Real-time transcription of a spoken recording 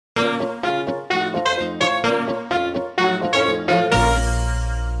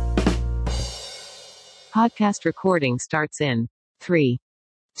Podcast recording starts in 3,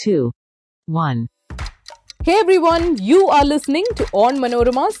 2, 1. Hey everyone, you are listening to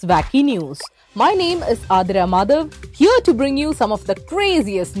Onmanorama's Wacky News. My name is Athira Madhav, here to bring you some of the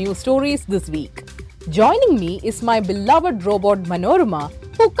craziest news stories this week. Joining me is my beloved robot Manorama,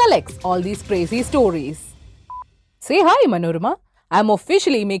 who collects all these crazy stories. Say hi Manorama, I'm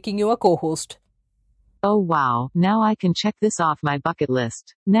officially making you a co-host. Oh wow, now I can check this off my bucket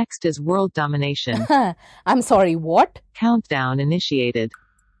list. Next is world domination. I'm sorry, what? Countdown initiated.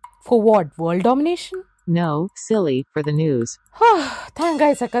 For what, world domination? No, silly, for the news. Thank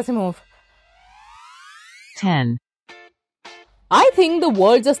God, Sakasimov. 10. I think the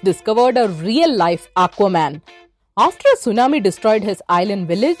world just discovered a real-life Aquaman. After a tsunami destroyed his island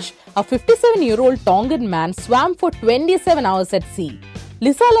village, a 57-year-old Tongan man swam for 27 hours at sea.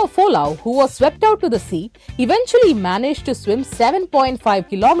 Lisala Folau, who was swept out to the sea, eventually managed to swim 7.5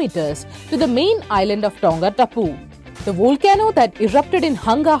 kilometers to the main island of Tonga Tapu. The volcano that erupted in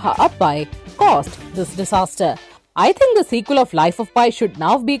Hanga Ha'apai caused this disaster. I think the sequel of Life of Pi should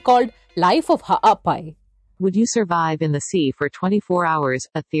now be called Life of Ha'apai. Would you survive in the sea for 24 hours,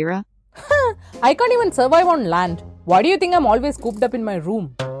 Athira? I can't even survive on land. Why do you think I'm always cooped up in my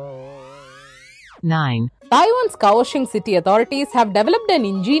room? 9. Taiwan's Kaohsiung city authorities have developed an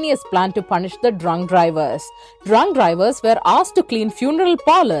ingenious plan to punish the drunk drivers. Drunk drivers were asked to clean funeral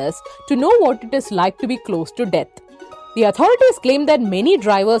parlors to know what it is like to be close to death. The authorities claim that many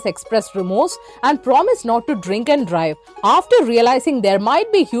drivers expressed remorse and promised not to drink and drive after realizing there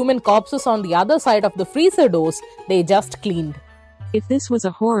might be human corpses on the other side of the freezer doors they just cleaned. If this was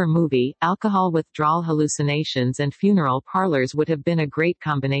a horror movie, alcohol withdrawal hallucinations and funeral parlors would have been a great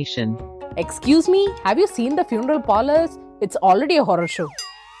combination. Excuse me, have you seen the funeral parlors? It's already a horror show.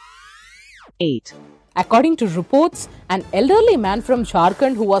 8. According to reports, an elderly man from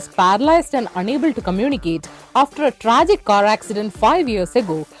Jharkhand who was paralyzed and unable to communicate after a tragic car accident 5 years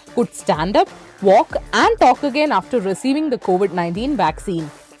ago could stand up, walk and talk again after receiving the COVID-19 vaccine.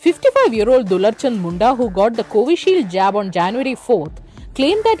 55-year-old Dularchand Munda, who got the Covishield jab on January 4th,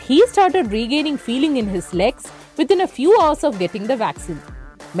 claimed that he started regaining feeling in his legs within a few hours of getting the vaccine.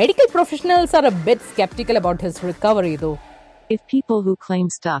 Medical professionals are a bit skeptical about his recovery though. If people who claim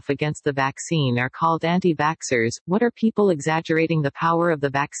stuff against the vaccine are called anti-vaxxers, what are people exaggerating the power of the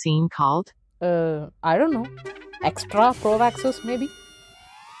vaccine called? I don't know. Extra pro-vaxxers maybe?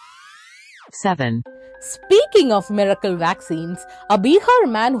 7. Speaking of miracle vaccines, a Bihar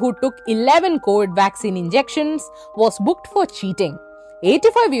man who took 11 COVID vaccine injections was booked for cheating.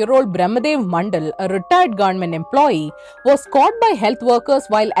 85-year-old Brahmadev Mandal, a retired government employee, was caught by health workers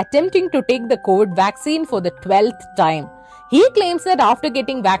while attempting to take the COVID vaccine for the 12th time. He claims that after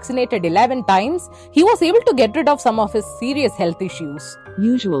getting vaccinated 11 times, he was able to get rid of some of his serious health issues.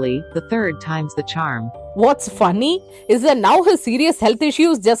 Usually, the third time's the charm. What's funny is that now his serious health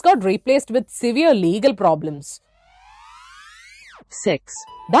issues just got replaced with severe legal problems. 6.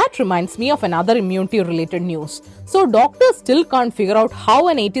 That reminds me of another immunity-related news. So doctors still can't figure out how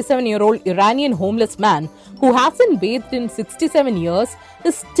an 87-year-old Iranian homeless man who hasn't bathed in 67 years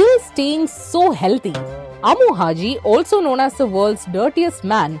is still staying so healthy. Amu Haji, also known as the world's dirtiest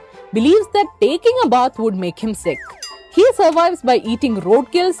man, believes that taking a bath would make him sick. He survives by eating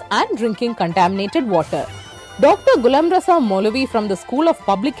roadkills and drinking contaminated water. Dr. Ghulam Raza Maulavi from the School of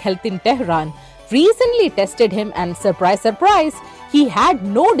Public Health in Tehran recently tested him and surprise, surprise, he had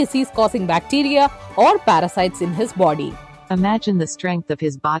no disease-causing bacteria or parasites in his body. Imagine the strength of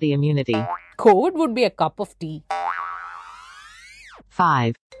his body immunity. COVID would be a cup of tea.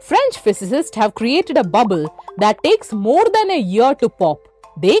 5. French physicists have created a bubble that takes more than a year to pop.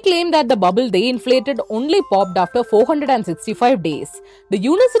 They claim that the bubble they inflated only popped after 465 days. The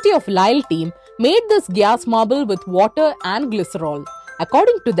University of Lille team made this gas marble with water and glycerol.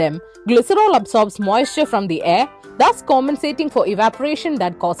 According to them, glycerol absorbs moisture from the air, thus compensating for evaporation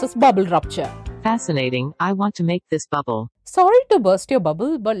that causes bubble rupture. Fascinating. I want to make this bubble. Sorry to burst your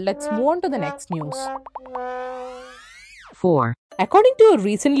bubble, but let's move on to the next news. 4. According to a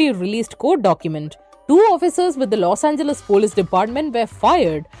recently released court document, 2 officers with the Los Angeles Police Department were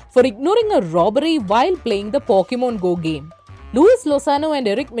fired for ignoring a robbery while playing the Pokemon Go game. Luis Lozano and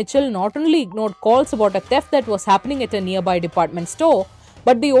Eric Mitchell not only ignored calls about a theft that was happening at a nearby department store,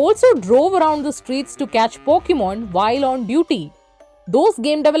 but they also drove around the streets to catch Pokemon while on duty. Those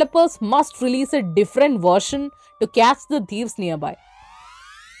game developers must release a different version to catch the thieves nearby.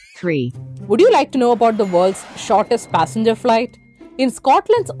 3. Would you like to know about the world's shortest passenger flight? In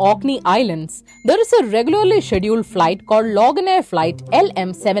Scotland's Orkney Islands, there is a regularly scheduled flight called Loganair Flight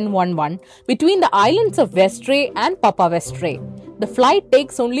LM711 between the islands of Westray and Papa Westray. The flight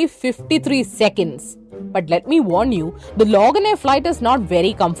takes only 53 seconds. But let me warn you, the Loganair flight is not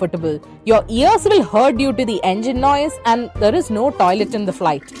very comfortable. Your ears will hurt due to the engine noise and there is no toilet in the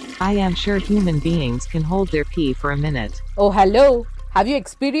flight. I am sure human beings can hold their pee for a minute. Oh, hello. Have you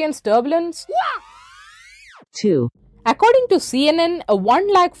experienced turbulence? 2. According to CNN, a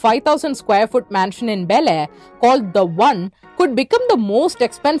 105,000 square foot mansion in Bel Air called The One could become the most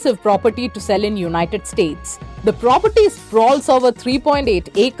expensive property to sell in United States. The property sprawls over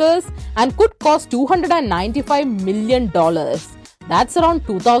 3.8 acres and could cost $295 million. That's around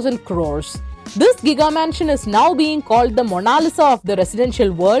 2,000 crores. This giga mansion is now being called the Mona Lisa of the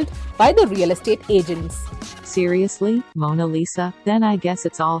residential world by the real estate agents. Seriously? Mona Lisa? Then I guess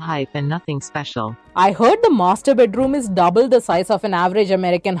it's all hype and nothing special. I heard the master bedroom is double the size of an average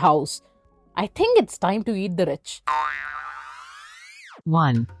American house. I think it's time to eat the rich.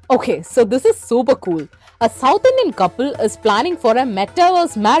 1. Okay, so this is super cool. A South Indian couple is planning for a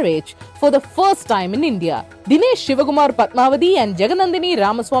Metaverse marriage for the first time in India. Dinesh Shivakumar Padmavati and Jaganandini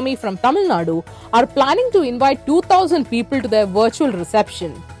Ramaswamy from Tamil Nadu are planning to invite 2,000 people to their virtual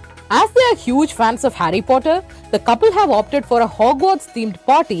reception. As they are huge fans of Harry Potter, the couple have opted for a Hogwarts-themed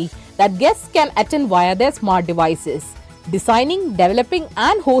party that guests can attend via their smart devices. Designing, developing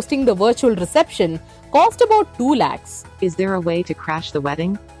and hosting the virtual reception cost about 2 lakhs. Is there a way to crash the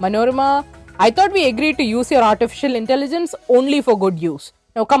wedding? Manorama, I thought we agreed to use your artificial intelligence only for good use.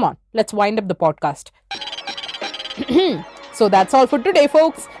 Now come on, let's wind up the podcast. So that's all for today,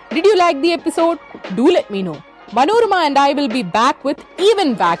 folks. Did you like the episode? Do let me know. Manorama and I will be back with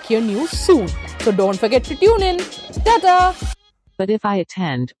even wackier news soon. So don't forget to tune in. Ta-ta! But if I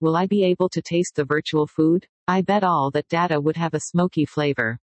attend, will I be able to taste the virtual food? I bet all that data would have a smoky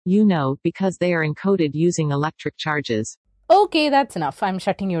flavor. You know, because they are encoded using electric charges. Okay, that's enough. I'm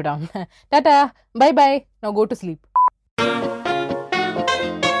shutting you down. Ta-ta! Bye-bye. Now go to sleep.